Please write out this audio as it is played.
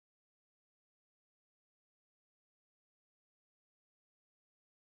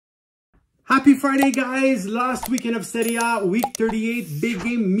Happy Friday, guys. Last weekend of Serie A, week 38, big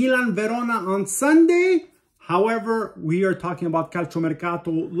game, Milan-Verona on Sunday. However, we are talking about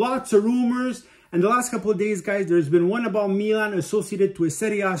Calciomercato, lots of rumors. And the last couple of days, guys, there's been one about Milan associated to a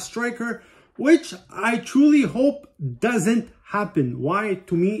Serie A striker, which I truly hope doesn't happen. Why?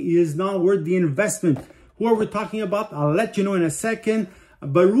 To me, it is not worth the investment. Who are we talking about? I'll let you know in a second.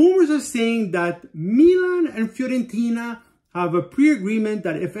 But rumors are saying that Milan and Fiorentina have a pre-agreement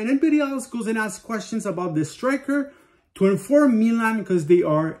that if anybody else goes and asks questions about this striker, to inform Milan because they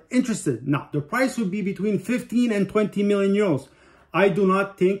are interested. Now, the price would be between 15 and 20 million euros. I do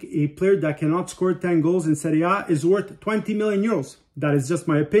not think a player that cannot score 10 goals in Serie A is worth 20 million euros. That is just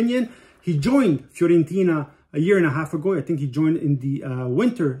my opinion. He joined Fiorentina a year and a half ago. I think he joined in the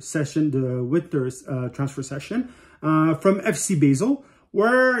winter session, the winter's transfer session from FC Basel,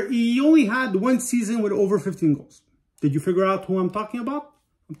 where he only had one season with over 15 goals. Did you figure out who I'm talking about?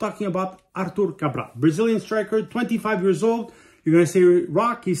 I'm talking about Arthur Cabral, Brazilian striker, 25 years old. You're going to say,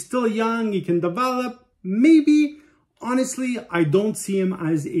 Rock, he's still young, he can develop. Maybe. Honestly, I don't see him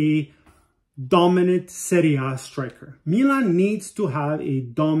as a dominant Serie A striker. Milan needs to have a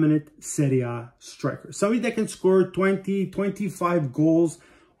dominant Serie A striker. Somebody that can score 20, 25 goals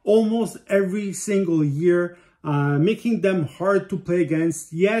almost every single year, making them hard to play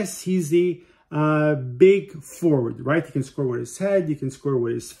against. Yes, he's a big forward, right? He can score with his head, he can score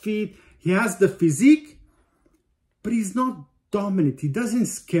with his feet. He has the physique, but he's not dominant. He doesn't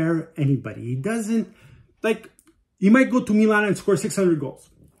scare anybody. He doesn't, like, he might go to Milan and score 600 goals,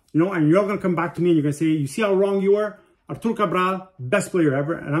 you know, and you're all going to come back to me and you're going to say, you see how wrong you are? Arthur Cabral, best player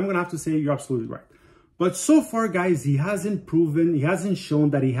ever. And I'm going to have to say, you're absolutely right. But so far, guys, he hasn't proven, he hasn't shown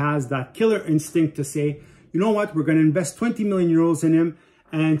that he has that killer instinct to say, you know what, we're going to invest 20 million euros in him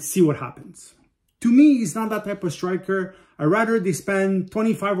and see what happens. To me, he's not that type of striker. I'd rather they spend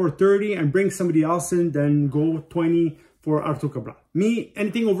 25 or 30 and bring somebody else in than go 20 for Arthur Cabral. Me,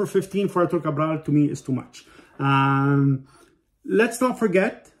 anything over 15 for Arthur Cabral, to me, is too much. Let's not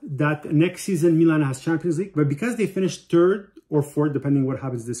forget that next season Milan has Champions League, but because they finished third or fourth, depending what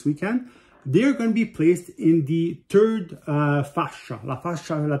happens this weekend, they're going to be placed in the third fascia, la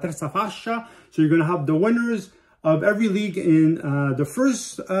terza fascia. So you're going to have the winners of every league in the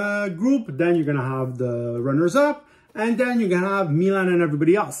first group, then you're going to have the runners-up, and then you're going to have Milan and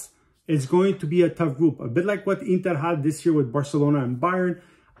everybody else. It's going to be a tough group, a bit like what Inter had this year with Barcelona and Bayern.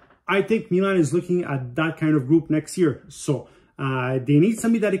 I think Milan is looking at that kind of group next year. So they need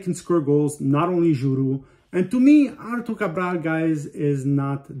somebody that can score goals, not only Giroud. And to me, Arthur Cabral, guys, is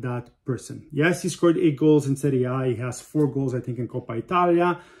not that person. Yes, he scored 8 goals in Serie A. He has 4 goals, I think, in Coppa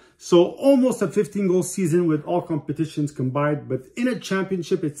Italia. So almost a 15-goal season with all competitions combined. But in a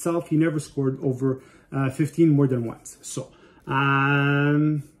championship itself, he never scored over 15 more than once. So,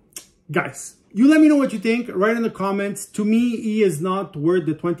 guys, you let me know what you think. Write in the comments. To me, he is not worth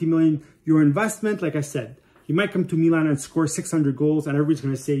the 20 million euro investment. Like I said, he might come to Milan and score 600 goals, and everybody's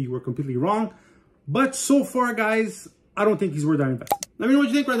going to say you were completely wrong. But so far, guys, I don't think he's worth that investment. Let me know what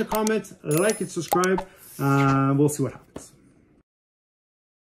you think. Write in the comments. Like and subscribe. We'll see what happens.